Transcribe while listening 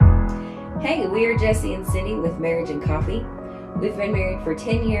Hey, we are Jesse and Cindy with Marriage and Coffee. We've been married for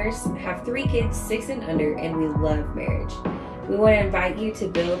 10 years, have 3 kids, 6 and under, and we love marriage. We want to invite you to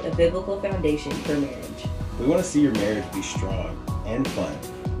build a biblical foundation for marriage. We want to see your marriage be strong and fun,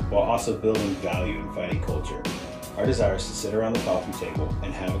 while also building value and fighting culture. Our desire is to sit around the coffee table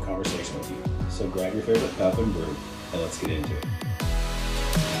and have a conversation with you. So grab your favorite cup and brew, and let's get into it.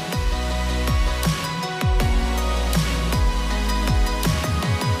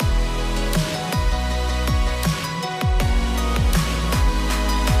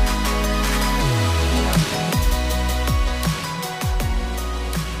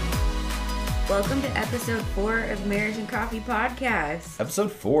 Welcome to episode 4 of Marriage and Coffee Podcast.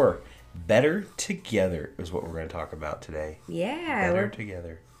 Episode 4, Better Together, is what we're going to talk about today. Yeah, Better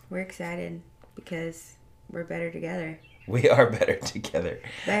together. We're excited because we're better together. We are better together.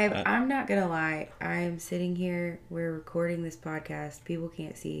 Babe, I'm not going to lie. I am sitting here, we're recording this podcast. People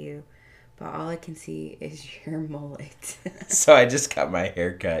can't see you, but all I can see is your mullet. So I just got my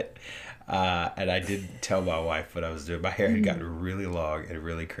hair cut. And I didn't tell my wife what I was doing. My hair had gotten really long and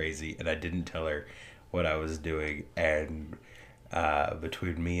really crazy, and I didn't tell her what I was doing. And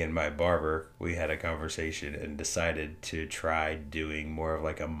between me and my barber, we had a conversation and decided to try doing more of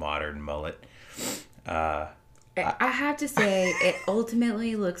like a modern mullet. I have to say, it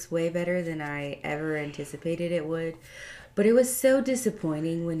ultimately looks way better than I ever anticipated it would. But it was so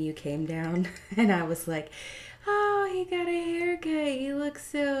disappointing when you came down, and I was like, oh, he got a haircut. He looks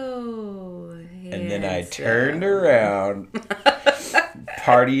so handsome. And then I turned around,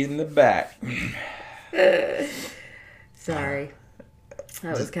 party in the back. Sorry.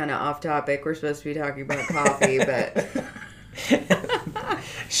 That was kind of off topic. We're supposed to be talking about coffee, but...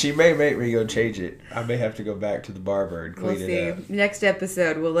 She may make me go change it. I may have to go back to the barber and clean it up. Next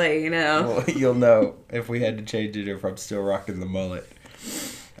episode, we'll let you know. Well, you'll know if we had to change it or if I'm still rocking the mullet.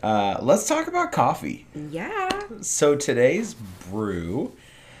 Let's talk about coffee. Yeah. So today's brew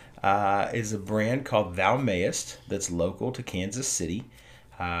is a brand called Thou Mayest that's local to Kansas City.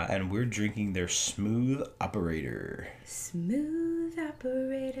 And we're drinking their Smooth Operator. Smooth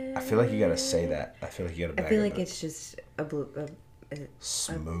Operator. I feel like you gotta say that. I feel like you gotta back I feel it like up. it's just a blue...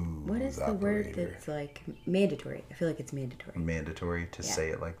 Smooth what is the Operator. word that's like mandatory? I feel like it's mandatory. Mandatory to say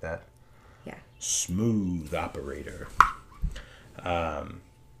it like that? Yeah. Smooth Operator.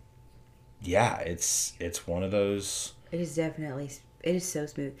 Yeah, it's one of those. It is definitely, it is so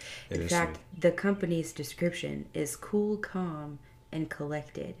smooth. It In is fact, the company's description is cool, calm, and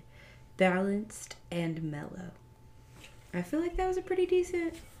collected, balanced, and mellow. I feel like that was a pretty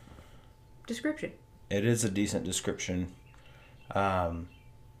decent description. It is a decent description.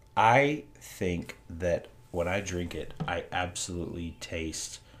 I think that when I drink it, I absolutely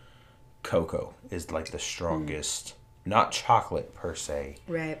taste cocoa is like the strongest, not chocolate per se.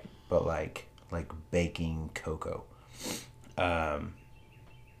 Right. But like baking cocoa. But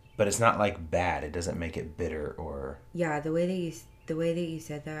it's not like bad. It doesn't make it bitter or... Yeah, the way that you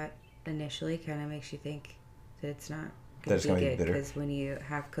said that initially kind of makes you think that it's not going to be good, because when you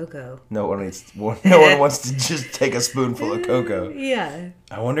have cocoa... No one wants to just take a spoonful of cocoa. Yeah.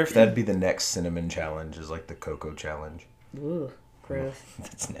 I wonder if that'd be the next cinnamon challenge, is like the cocoa challenge. Ooh, gross.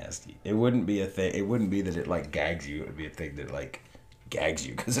 That's nasty. It wouldn't be a thing. It wouldn't be that it like gags you. It would be a thing that like gags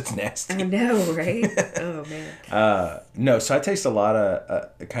you because it's nasty. I know, right? Oh, man. No, so I taste a lot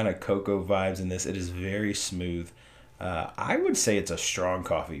of kind of cocoa vibes in this. It is very smooth. I would say it's a strong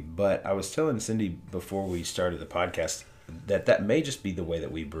coffee, but I was telling Cindy before we started the podcast that may just be the way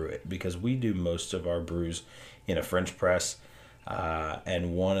that we brew it, because we do most of our brews in a French press.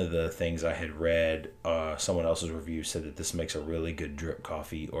 And one of the things I had read, someone else's review said that this makes a really good drip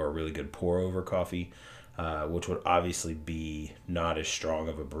coffee or a really good pour over coffee, which would obviously be not as strong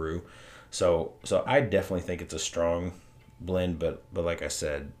of a brew. So I definitely think it's a strong blend, but like I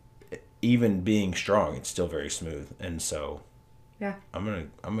said, even being strong, it's still very smooth. And so Yeah. I'm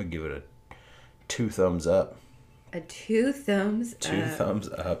gonna give it a 2 thumbs up. A 2 thumbs up. 2 thumbs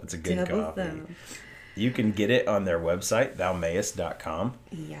up. It's a good Double coffee. thumb. You can get it on their website, thoumayest.com.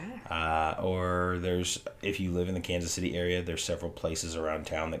 Yeah. Or if you live in the Kansas City area, there's several places around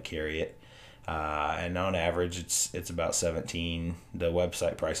town that carry it. And on average, it's about $17. The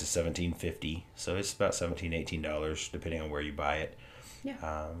website price is $17.50, so it's about $18 depending on where you buy it.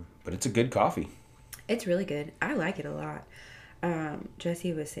 Yeah. But it's a good coffee. It's really good. I like it a lot.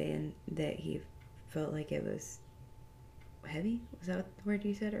 Jesse was saying that he felt like it was heavy. Was that the word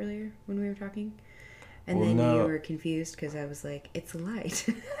you said earlier when we were talking? And Well, then no. you were confused because I was like, it's light.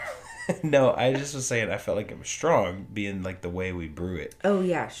 No, I just was saying I felt like it was strong, being like the way we brew it. Oh,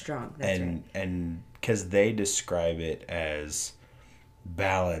 yeah, strong. That's right. And because they describe it as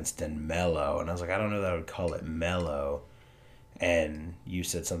balanced and mellow. And I was like, I don't know that I would call it mellow. And you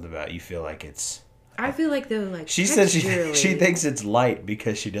said something about you feel like it's... I feel like though, like she said she thinks it's light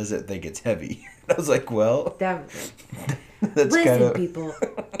because she doesn't think it's heavy. I was like, well, that's listen, kind of... people.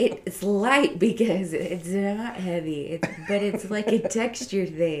 It's light because it's not heavy. But it's like a texture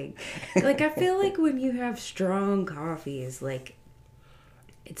thing. Like I feel like when you have strong coffees, like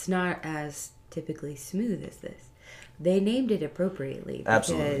it's not as typically smooth as this. They named it appropriately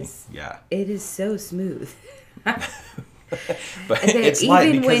because absolutely, yeah, it is so smooth. But it's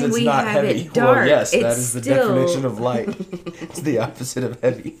light because it's not heavy. Dark, well, yes, that is the still... definition of light. It's the opposite of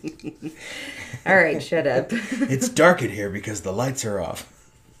heavy. All right, shut up. It's dark in here because the lights are off.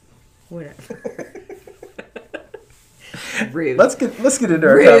 Whatever. Rude. Let's get into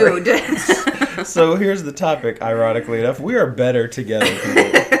our topic. So here's the topic. Ironically enough, we are better together.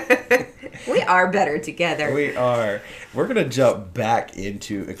 We are better together. We are. We're gonna jump back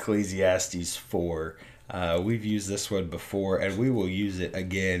into Ecclesiastes 4. We've used this one before, and we will use it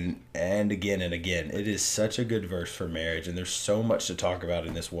again and again and again. It is such a good verse for marriage, and there's so much to talk about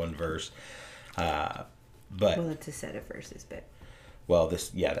in this one verse. Well, it's a set of verses, but... Well,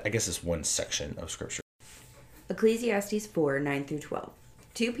 I guess it's one section of Scripture. Ecclesiastes 4, 9 through 12.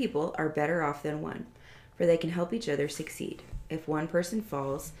 2 people are better off than one, for they can help each other succeed. If one person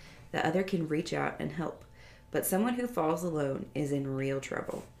falls, the other can reach out and help. But someone who falls alone is in real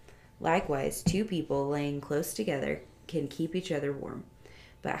trouble. Likewise, 2 people laying close together can keep each other warm.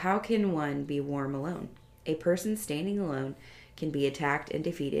 But how can one be warm alone? A person standing alone can be attacked and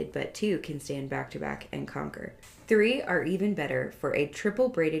defeated, but 2 can stand back to back and conquer. 3 are even better, for a triple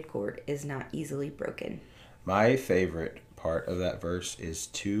braided cord is not easily broken. My favorite part of that verse is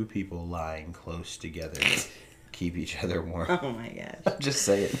 2 people lying close together keep each other warm. Oh my gosh. Just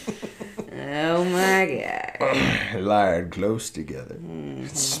say it. Oh my gosh. Lying close together. Mm-hmm.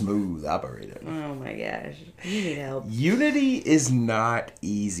 Smooth operator. Oh my gosh. You need help. Unity is not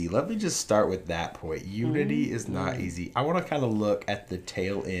easy. Let me just start with that point. Unity is not easy. I want to kind of look at the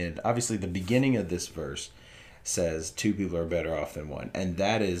tail end. Obviously, the beginning of this verse says 2 people are better off than one. And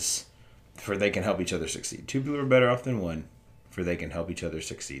that is for they can help each other succeed. 2 people are better off than one for they can help each other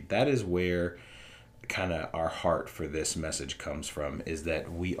succeed. That is where kind of our heart for this message comes from, is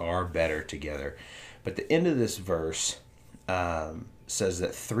that we are better together. But the end of this verse says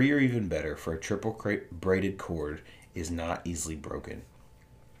that 3 are even better, for a triple braided cord is not easily broken.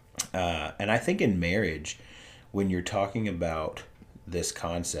 And I think in marriage, when you're talking about this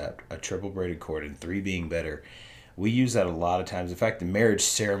concept, a triple braided cord and 3 being better, we use that a lot of times. In fact, in marriage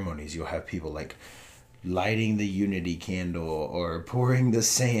ceremonies, you'll have people like lighting the unity candle or pouring the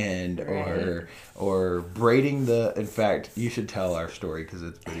sand, right, or braiding the... In fact, you should tell our story because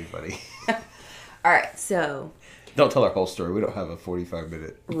it's pretty funny. All right, so... Don't tell our whole story. We don't have a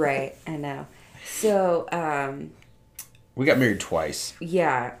 45-minute... Right, I know. So, we got married twice.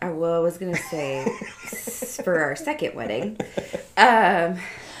 Yeah, I was going to say for our second wedding.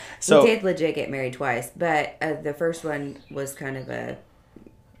 We did legit get married twice, but the first one was kind of a...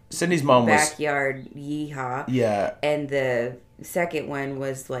 Cindy's mom backyard yeehaw. Yeah. And the second one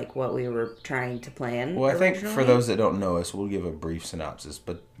was like what we were trying to plan. Well, I think for those that don't know us, we'll give a brief synopsis.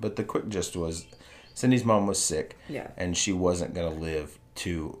 But the quick gist was Cindy's mom was sick. Yeah. And she wasn't going to live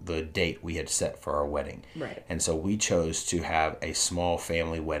to the date we had set for our wedding. Right. And so we chose to have a small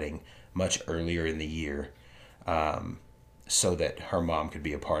family wedding much earlier in the year, so that her mom could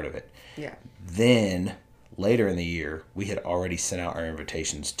be a part of it. Yeah. Then... Later in the year, we had already sent out our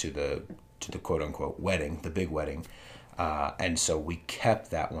invitations to the quote unquote wedding, the big wedding, and so we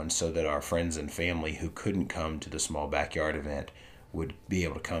kept that one so that our friends and family who couldn't come to the small backyard event would be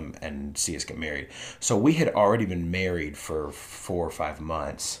able to come and see us get married. So we had already been married for 4 or 5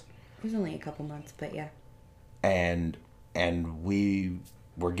 months. It was only a couple months, but yeah. And we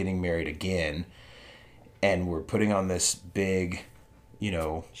were getting married again, and we're putting on this big...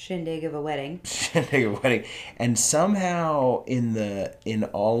 shindig of a wedding. And somehow in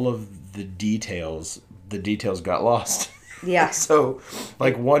all of the details got lost. Yeah. So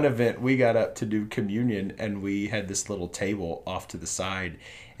like one event we got up to do communion, and we had this little table off to the side,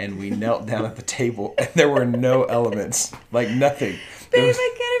 and we knelt down at the table, and there were no elements, like nothing. Babe,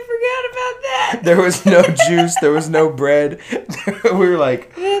 I kind of forgot about that. There was no juice. There was no bread. We were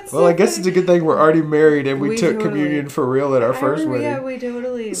like, I guess it's a good thing we're already married, and we took communion for real at our first wedding. Yeah, we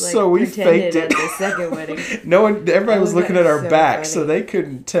totally so we faked it at the second wedding. Everybody was looking at our back, so they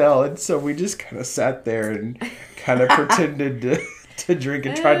couldn't tell, and so we just kind of sat there and kind of pretended to drink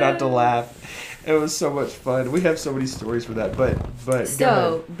and tried not to laugh. It was so much fun. We have so many stories for that, but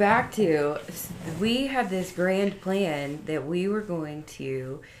so back to, we had this grand plan that we were going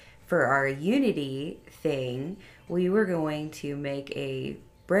to, for our unity thing, we were going to make a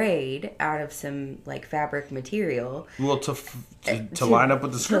braid out of some like fabric material. Well, to line up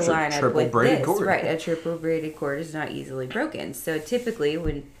with the scripture, triple braided cord. Right, a triple braided cord is not easily broken. So typically,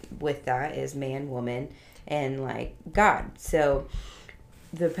 with that is man, woman, and like God. So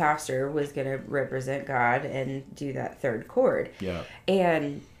the pastor was going to represent God and do that third cord. Yeah.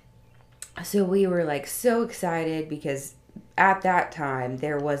 And so we were like so excited because at that time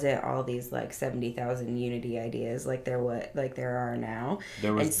there wasn't all these like 70,000 unity ideas like there are now.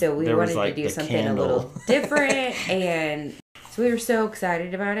 And so we wanted to do something a little different, and so we were so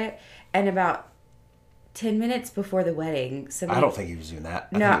excited about it. And about 10 minutes before the wedding, I don't think he was doing that.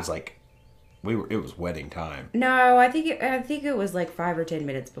 I think it was like it was wedding time. No, I think it was like 5 or 10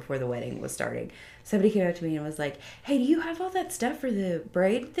 minutes before the wedding was starting. Somebody came up to me and was like, "Hey, do you have all that stuff for the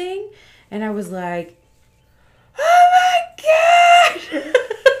braid thing?" And I was like, "Oh my god!"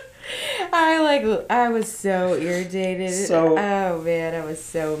 I was so irritated. Oh man, I was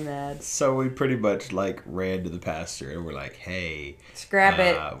so mad. So we pretty much like ran to the pastor and we're like, "Hey, scrap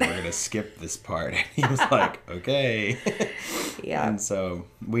it. We're gonna skip this part." And he was like, "Okay." Yeah. And so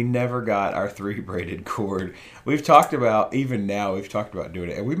we never got our 3 braided cord. We've talked about doing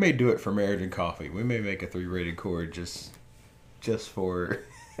it, and we may do it for Marriage and Coffee. We may make a 3 braided cord just for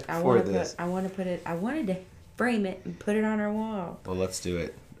this. I wanted to frame it and put it on our wall. Well, let's do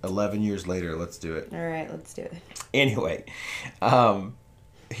it. 11 years later, let's do it. All right, let's do it. Anyway,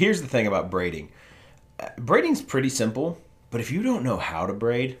 here's the thing about braiding. Braiding's pretty simple, but if you don't know how to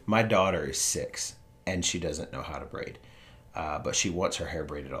braid, my daughter is 6 and she doesn't know how to braid, but she wants her hair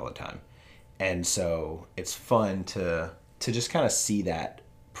braided all the time. And so it's fun to just kind of see that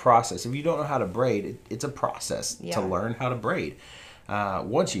process. If you don't know how to braid, it's a process to learn how to braid.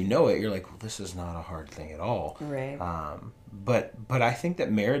 Once you know it, you're like, well, this is not a hard thing at all. Right. But I think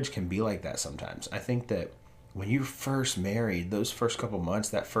that marriage can be like that sometimes. I think that when you're first married, those first couple months,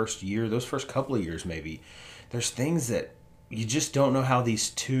 that first year, those first couple of years maybe, there's things that you just don't know how these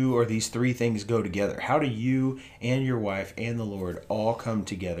 2 or these 3 things go together. How do you and your wife and the Lord all come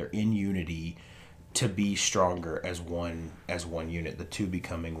together in unity to be stronger as one unit, the 2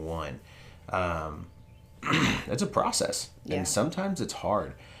 becoming one? It's a process, and sometimes it's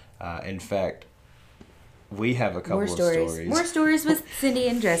hard. In fact, we have a couple of stories. More stories with Cindy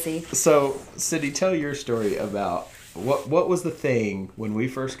and Jesse. So, Cindy, tell your story about what was the thing when we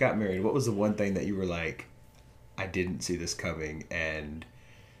first got married. What was the one thing that you were like, I didn't see this coming, and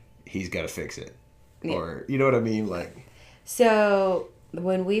he's got to fix it, or you know what I mean, like. So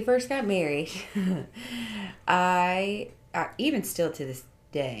when we first got married, I even still to this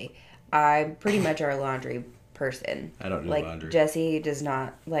day, I'm pretty much our laundry person. I don't do laundry. Jesse does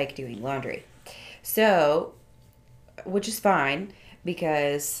not like doing laundry. So, which is fine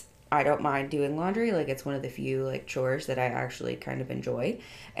because I don't mind doing laundry. Like, it's one of the few like chores that I actually kind of enjoy.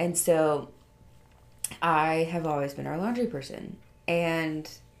 And so I have always been our laundry person. And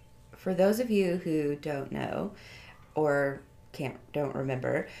for those of you who don't know or don't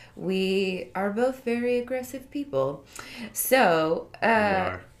remember, we are both very aggressive people. So,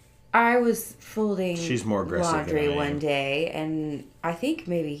 I was folding She's more aggressive laundry than I am. one day, and I think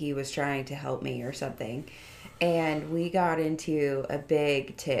maybe he was trying to help me or something. And we got into a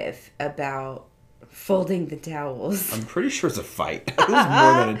big tiff about folding the towels. I'm pretty sure it's a fight. It was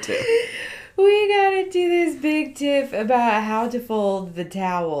more than a tiff. We got into this big tiff about how to fold the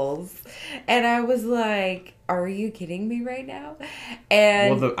towels. And I was like, are you kidding me right now?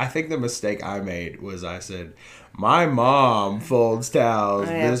 And I think the mistake I made was I said, my mom folds towels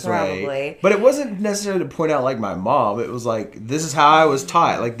this way. But it wasn't necessarily to point out like my mom. It was like, this is how I was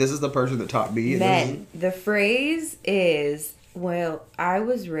taught. Like, this is the person that taught me. The phrase is, well, I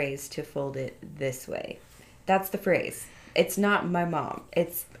was raised to fold it this way. That's the phrase. It's not my mom.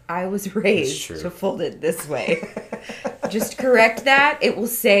 It's I was raised to fold it this way. Just correct that. It will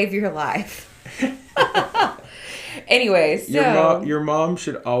save your life. Anyway, so your mom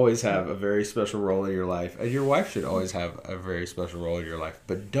should always have a very special role in your life, and your wife should always have a very special role in your life.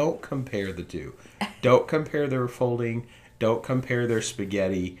 But don't compare the two. Don't compare their folding. Don't compare their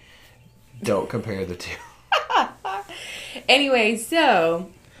spaghetti. Don't compare the two. Anyway, so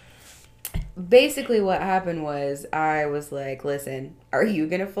basically what happened was I was like, listen, are you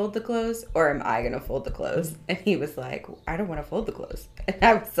going to fold the clothes or am I going to fold the clothes? And he was like, I don't want to fold the clothes. And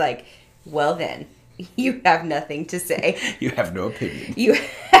I was like, well then, you have nothing to say. You have no opinion. You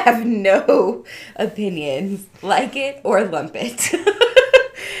have no opinions. Like it or lump it.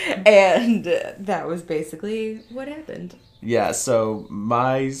 And that was basically what happened. Yeah, so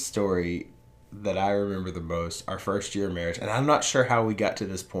my story that I remember the most, our first year of marriage, and I'm not sure how we got to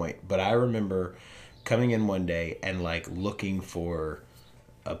this point, but I remember coming in one day and like looking for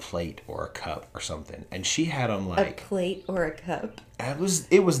a plate or a cup or something, and she had them like a plate or a cup. It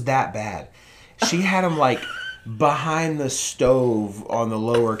was that bad. She had them like behind the stove on the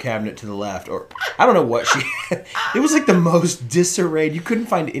lower cabinet to the left, or I don't know what she had. It was like the most disarrayed. You couldn't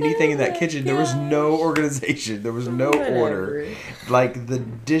find anything in that kitchen. There was no organization. There was no order. Like the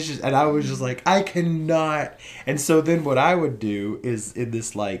dishes, and I was just like, I cannot. And so then what I would do is in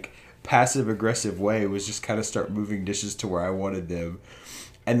this like passive aggressive way was just kind of start moving dishes to where I wanted them.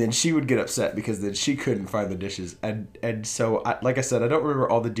 And then she would get upset because then she couldn't find the dishes. And so, like I said, I don't remember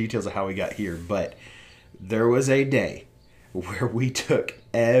all the details of how we got here, but there was a day where we took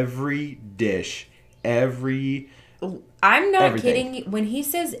every dish, I'm not everything. Kidding you. When he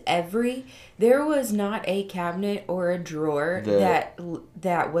says every, there was not a cabinet or a drawer that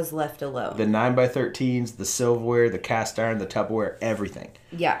was left alone. The 9x13s, the silverware, the cast iron, the Tupperware, everything.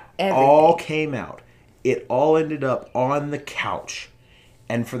 Yeah, everything. All came out. It all ended up on the couch.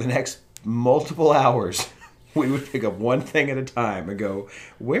 And for the next multiple hours, we would pick up one thing at a time and go,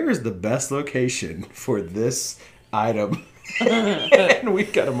 where is the best location for this item? And we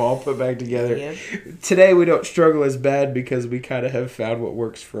got them all put back together. Yep. Today we don't struggle as bad because we kind of have found what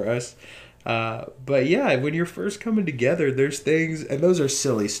works for us. But yeah, when you're first coming together, there's things, and those are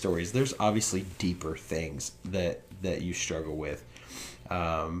silly stories. There's obviously deeper things that you struggle with.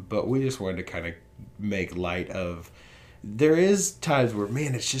 But we just wanted to kind of make light of, there is times where,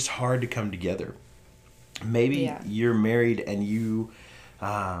 man, it's just hard to come together. Maybe you're married and you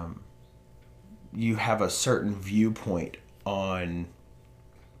have a certain viewpoint on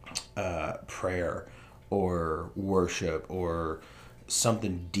prayer or worship or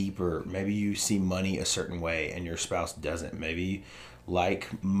something deeper. Maybe you see money a certain way and your spouse doesn't. Maybe,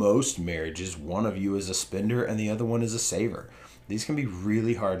 like most marriages, one of you is a spender and the other one is a saver. These can be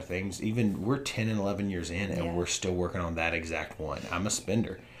really hard things. Even we're 10 and 11 years in and we're still working on that exact one. I'm a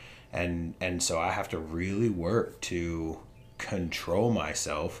spender. And so I have to really work to control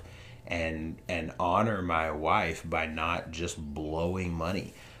myself and honor my wife by not just blowing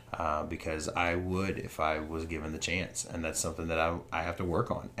money, because I would if I was given the chance. And that's something that I have to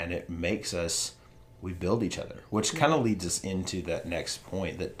work on. And it makes us, we build each other, which kind of leads us into that next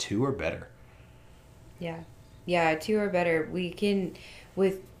point, that two are better. Yeah, two are better. We can,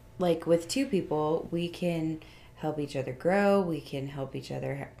 with two people, we can help each other grow. We can help each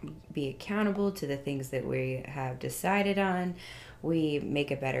other be accountable to the things that we have decided on. We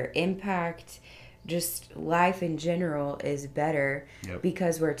make a better impact. Just life in general is better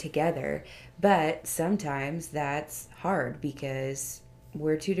because we're together. But sometimes that's hard because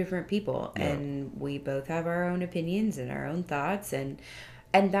we're two different people and we both have our own opinions and our own thoughts, and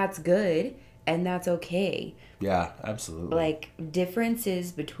that's good and that's okay. Yeah, absolutely. Like,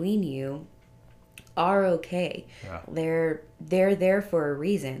 differences between you are okay. Yeah. They're there for a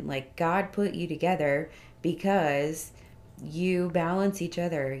reason. Like, God put you together because you balance each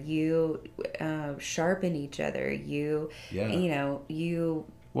other. You sharpen each other. You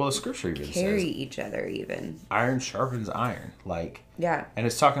well, the scripture even carry says each other even. Iron sharpens iron. Like, yeah. And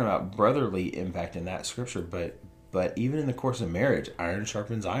it's talking about brotherly impact in that scripture, but even in the course of marriage, iron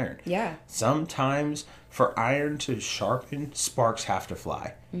sharpens iron. Yeah. Sometimes for iron to sharpen, sparks have to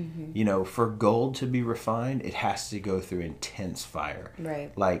fly. Mm-hmm. You know, for gold to be refined, it has to go through intense fire.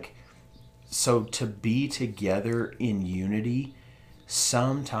 Right. Like, so to be together in unity,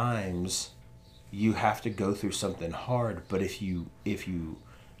 sometimes you have to go through something hard, but if you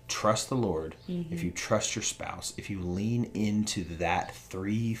trust the Lord, if you trust your spouse, if you lean into that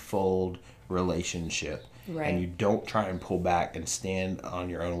threefold relationship, and you don't try and pull back and stand on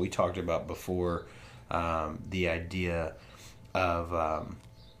your own. We talked about before the idea of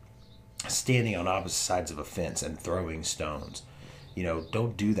standing on opposite sides of a fence and throwing stones. You know,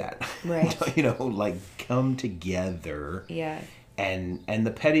 don't do that. Right. You know, like, come together. Yeah. And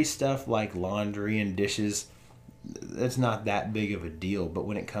the petty stuff like laundry and dishes, that's not that big of a deal. But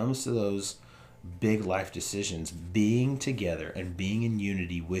when it comes to those big life decisions, being together and being in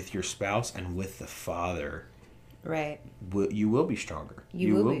unity with your spouse and with the Father, right, you will be stronger.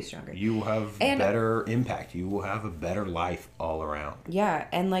 You will be stronger. You will have better impact. You will have a better life all around. Yeah,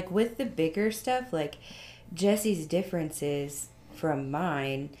 and like with the bigger stuff, like Jesse's differences from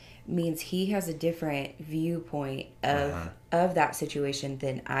mine means he has a different viewpoint of that situation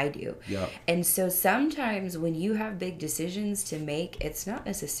than I do. Yeah. And so sometimes when you have big decisions to make, it's not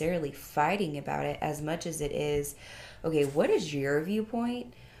necessarily fighting about it as much as it is, okay, what is your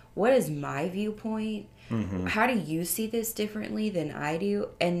viewpoint? what is my viewpoint? Mm-hmm. How do you see this differently than I do?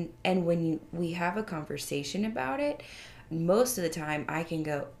 And when we have a conversation about it, most of the time I can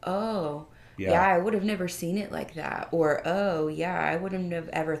go, oh, yeah, Yeah. I would have never seen it like that. Or, oh, yeah, I wouldn't have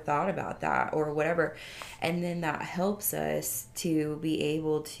ever thought about that, or whatever. And then that helps us to be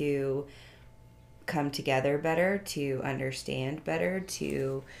able to come together better, to understand better,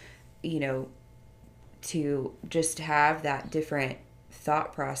 to, you know, to just have that different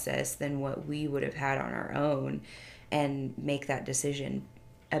thought process than what we would have had on our own, and make that decision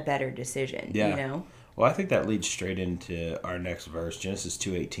a better decision, you Yeah. know? Well, I think that leads straight into our next verse, Genesis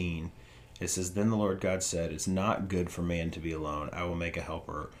 2:18. It says, "Then the Lord God said, it's not good for man to be alone. I will make a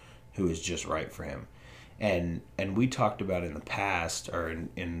helper who is just right for him." And we talked about in the past, or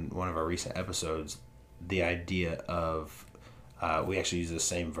in one of our recent episodes, the idea of, we actually used the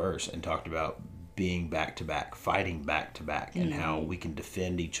same verse and talked about being back to back, fighting back to back, and how we can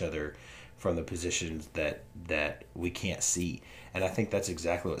defend each other from the positions that we can't see. And I think that's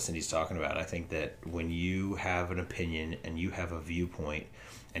exactly what Cindy's talking about. I think that when you have an opinion and you have a viewpoint,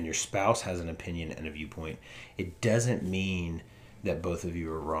 and your spouse has an opinion and a viewpoint, it doesn't mean that both of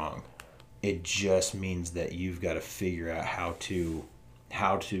you are wrong. It just means that you've got to figure out how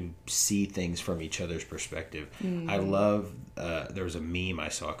to see things from each other's perspective. I love, there was a meme I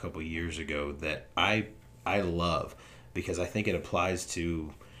saw a couple years ago that I love, because I think it applies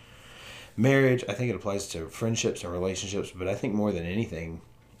to marriage. I think it applies to friendships and relationships, but I think more than anything,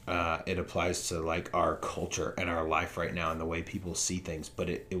 it applies to like our culture and our life right now and the way people see things. But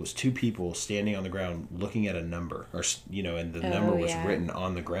it was two people standing on the ground looking at a number, or and the number was written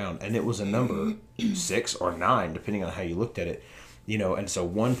on the ground, and it was a number 6 or 9 depending on how you looked at it. And so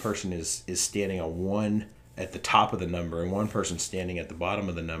one person is standing on one at the top of the number, and one person standing at the bottom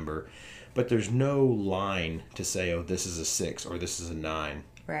of the number, but there's no line to say, oh, this is a 6 or this is a 9.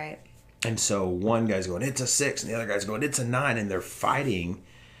 Right. And so one guy's going, it's a 6, and the other guy's going, it's a 9, and they're fighting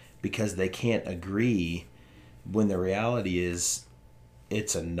because they can't agree, when the reality is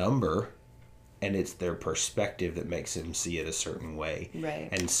it's a number, and it's their perspective that makes them see it a certain way. Right.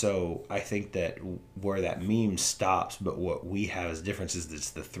 And so I think that where that meme stops, but what we have as difference is it's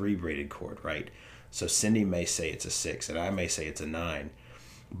the 3 braided cord, right? So Cindy may say it's a 6, and I may say it's a 9,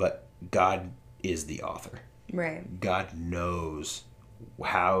 but God is the author. Right. God knows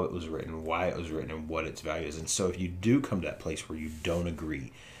how it was written, why it was written, and what its value is. And so if you do come to that place where you don't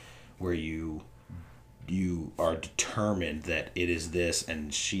agree, where you are determined that it is this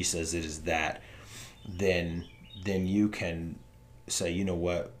and she says it is that, then you can say, you know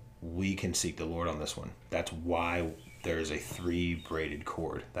what, we can seek the Lord on this one. That's why there is a 3 braided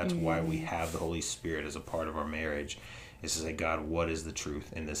cord. That's why we have the Holy Spirit as a part of our marriage, is to say, God, what is the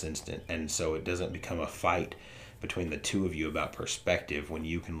truth in this instant? And so it doesn't become a fight between the two of you about perspective, when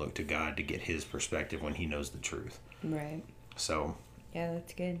you can look to God to get his perspective when he knows the truth. Right. So yeah,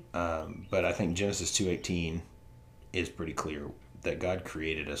 that's good. But I think Genesis 2:18 is pretty clear that God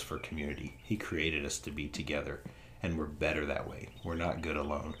created us for community. He created us to be together, and we're better that way. We're not good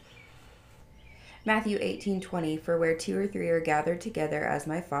alone. Matthew 18:20, for where 2 or 3 are gathered together as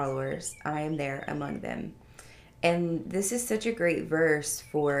my followers, I am there among them. And this is such a great verse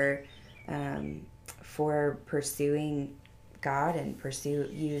for pursuing God and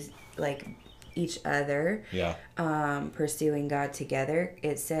each other. Yeah. Pursuing God together.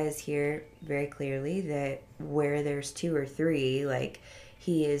 It says here very clearly that where there's 2 or 3, like,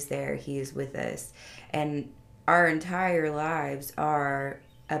 he is there, he is with us. And our entire lives are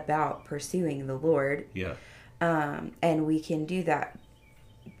about pursuing the Lord. Yeah. And we can do that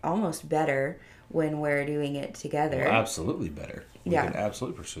almost better when we're doing it together. Well, absolutely better. We can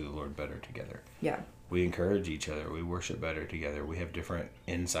absolutely pursue the Lord better together. Yeah. We encourage each other. We worship better together. We have different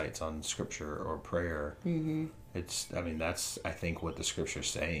insights on scripture or prayer. Mm-hmm. That's, I think, what the scripture is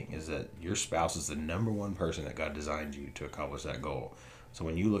saying, is that your spouse is the number one person that God designed you to accomplish that goal. So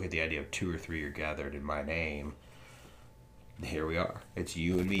when you look at the idea of 2 or 3 are gathered in my name, here we are. It's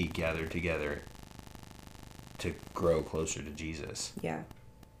you and me gathered together to grow closer to Jesus. Yeah.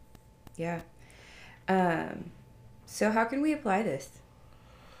 Yeah. So how can we apply this?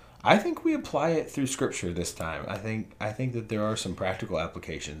 I think we apply it through scripture this time. I think that there are some practical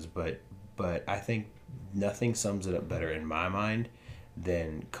applications, but I think nothing sums it up better in my mind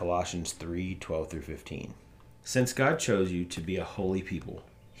than Colossians 3:12-15. Since God chose you to be a holy people,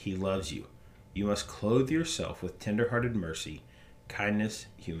 he loves you. You must clothe yourself with tender-hearted mercy, kindness,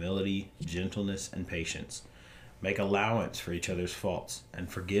 humility, gentleness, and patience. Make allowance for each other's faults, and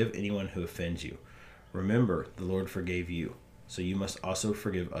forgive anyone who offends you. Remember, the Lord forgave you, so you must also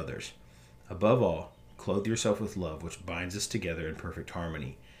forgive others. Above all, clothe yourself with love, which binds us together in perfect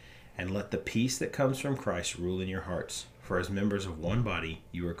harmony. And let the peace that comes from Christ rule in your hearts. For as members of one body,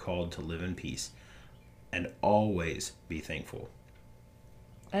 you are called to live in peace and always be thankful.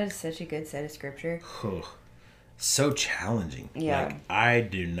 That is such a good set of scripture. So challenging. Yeah. Like, I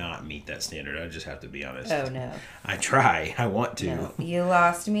do not meet that standard. I just have to be honest. Oh, no. I try. I want to. No. You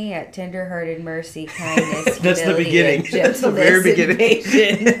lost me at tender-hearted mercy, kindness, That's the beginning. That's the very beginning.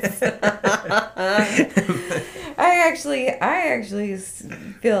 Patience. I actually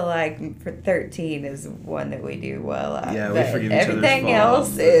feel like for 13 is one that we do well at. Yeah, we forgive each other's faults. Everything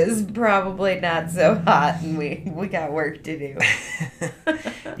else is probably not so hot, and we got work to do.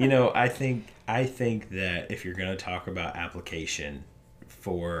 You know, I think that if you're going to talk about application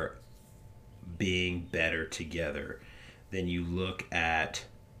for being better together, then you look at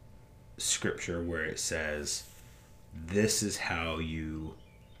scripture where it says, this is how you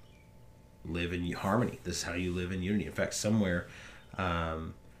live in harmony. This is how you live in unity. In fact, somewhere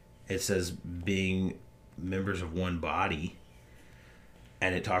it says being members of one body,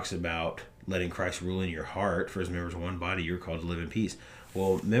 and it talks about letting Christ rule in your heart. For as members of one body, you're called to live in peace.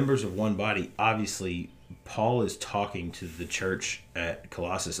 Well, members of one body, obviously, Paul is talking to the church at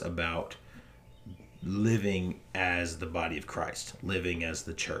Colossus about living as the body of Christ, living as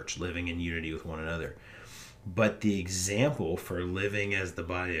the church, living in unity with one another. But the example for living as the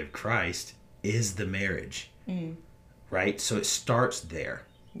body of Christ is the marriage, right? So it starts there.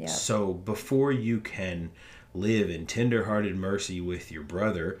 Yep. So before you can live in tender-hearted mercy with your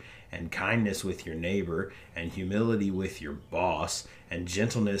brother, and kindness with your neighbor, and humility with your boss, and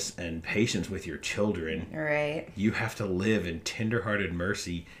gentleness and patience with your children, right, you have to live in tender-hearted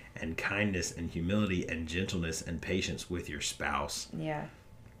mercy and kindness and humility and gentleness and patience with your spouse. Yeah.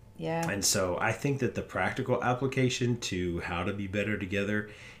 Yeah. And so I think that the practical application to how to be better together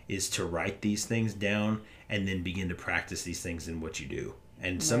is to write these things down and then begin to practice these things in what you do.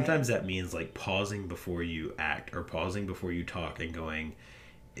 And sometimes that means like pausing before you act or pausing before you talk and going,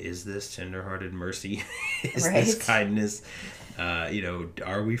 is this tender-hearted mercy? Is this kindness?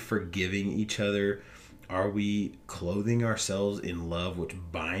 Are we forgiving each other? Are we clothing ourselves in love, which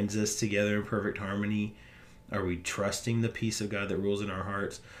binds us together in perfect harmony? Are we trusting the peace of God that rules in our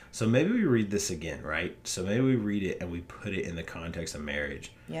hearts? So maybe we read this again, right? So maybe we read it and we put it in the context of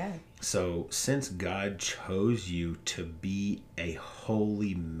marriage. Yeah. So since God chose you to be a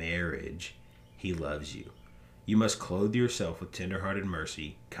holy marriage, he loves you. You must clothe yourself with tender-hearted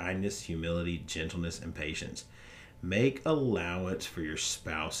mercy, kindness, humility, gentleness, and patience. Make allowance for your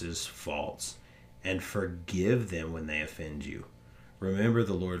spouse's faults and forgive them when they offend you. Remember,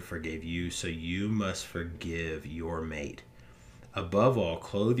 the Lord forgave you, so you must forgive your mate. Above all,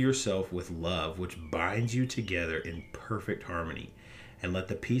 clothe yourself with love, which binds you together in perfect harmony, and let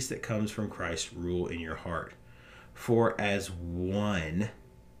the peace that comes from Christ rule in your heart. For as one,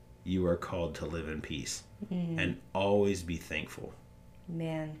 you are called to live in peace and always be thankful.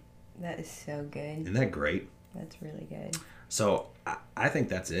 Man, that is so good. Isn't that great? That's really good. So I think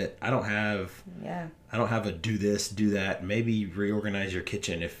that's it. I don't have a do this, do that. Maybe reorganize your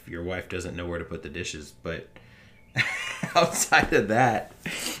kitchen if your wife doesn't know where to put the dishes. But outside of that,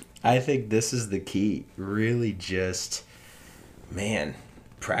 I think this is the key. Really just,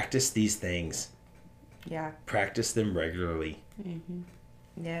 practice these things. Yeah. Practice them regularly. Mm-hmm.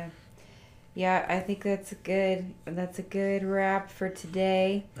 Yeah. Yeah, I think that's a good wrap for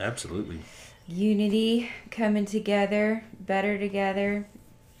today. Absolutely. Unity, coming together, better together,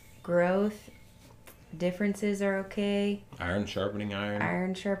 growth, differences are okay. Iron sharpening iron.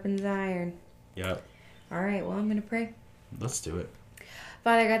 Iron sharpens iron. Yep. All right, well, I'm going to pray. Let's do it.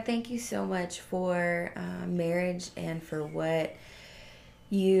 Father God, thank you so much for marriage and for what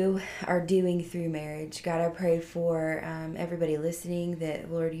you are doing through marriage. God, I pray for everybody listening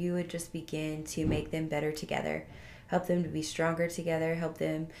that, Lord, you would just begin to make them better together. Help them to be stronger together. Help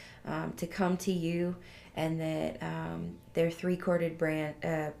them to come to you, and that their three-corded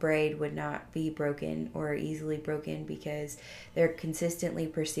braid would not be broken or easily broken because they're consistently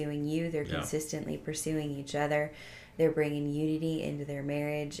pursuing you. They're consistently pursuing each other. They're bringing unity into their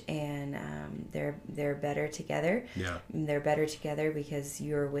marriage, and they're better together. Yeah. They're better together because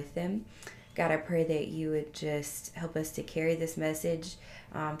you're with them. God, I pray that you would just help us to carry this message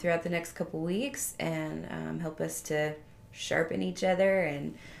throughout the next couple weeks, and help us to sharpen each other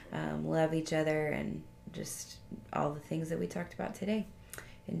and love each other, and just all the things that we talked about today.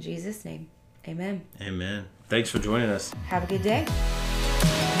 In Jesus' name, amen. Amen. Thanks for joining us. Have a good day.